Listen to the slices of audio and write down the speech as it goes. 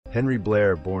Henry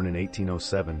Blair, born in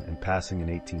 1807 and passing in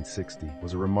 1860,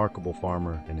 was a remarkable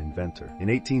farmer and inventor. In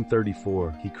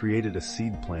 1834, he created a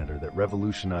seed planter that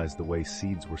revolutionized the way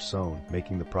seeds were sown,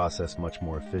 making the process much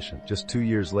more efficient. Just 2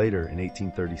 years later, in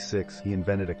 1836, he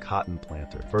invented a cotton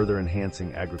planter, further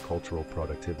enhancing agricultural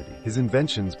productivity. His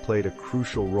inventions played a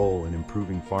crucial role in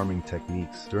improving farming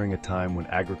techniques during a time when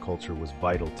agriculture was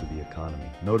vital to the economy.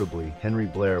 Notably, Henry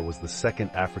Blair was the second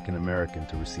African American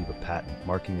to receive a patent,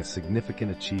 marking a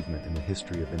significant achievement in the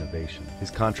history of innovation. His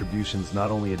contributions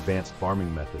not only advanced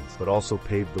farming methods, but also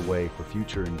paved the way for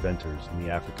future inventors in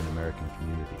the African American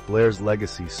community. Blair's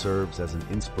legacy serves as an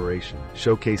inspiration,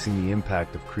 showcasing the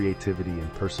impact of creativity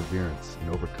and perseverance in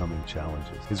overcoming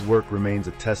challenges. His work remains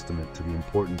a testament to the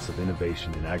importance of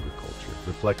innovation in agriculture,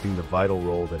 reflecting the vital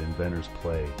role that inventors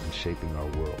play in shaping our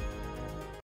world.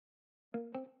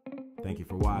 Thank you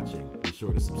for watching. Be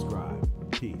sure to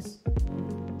subscribe. Peace.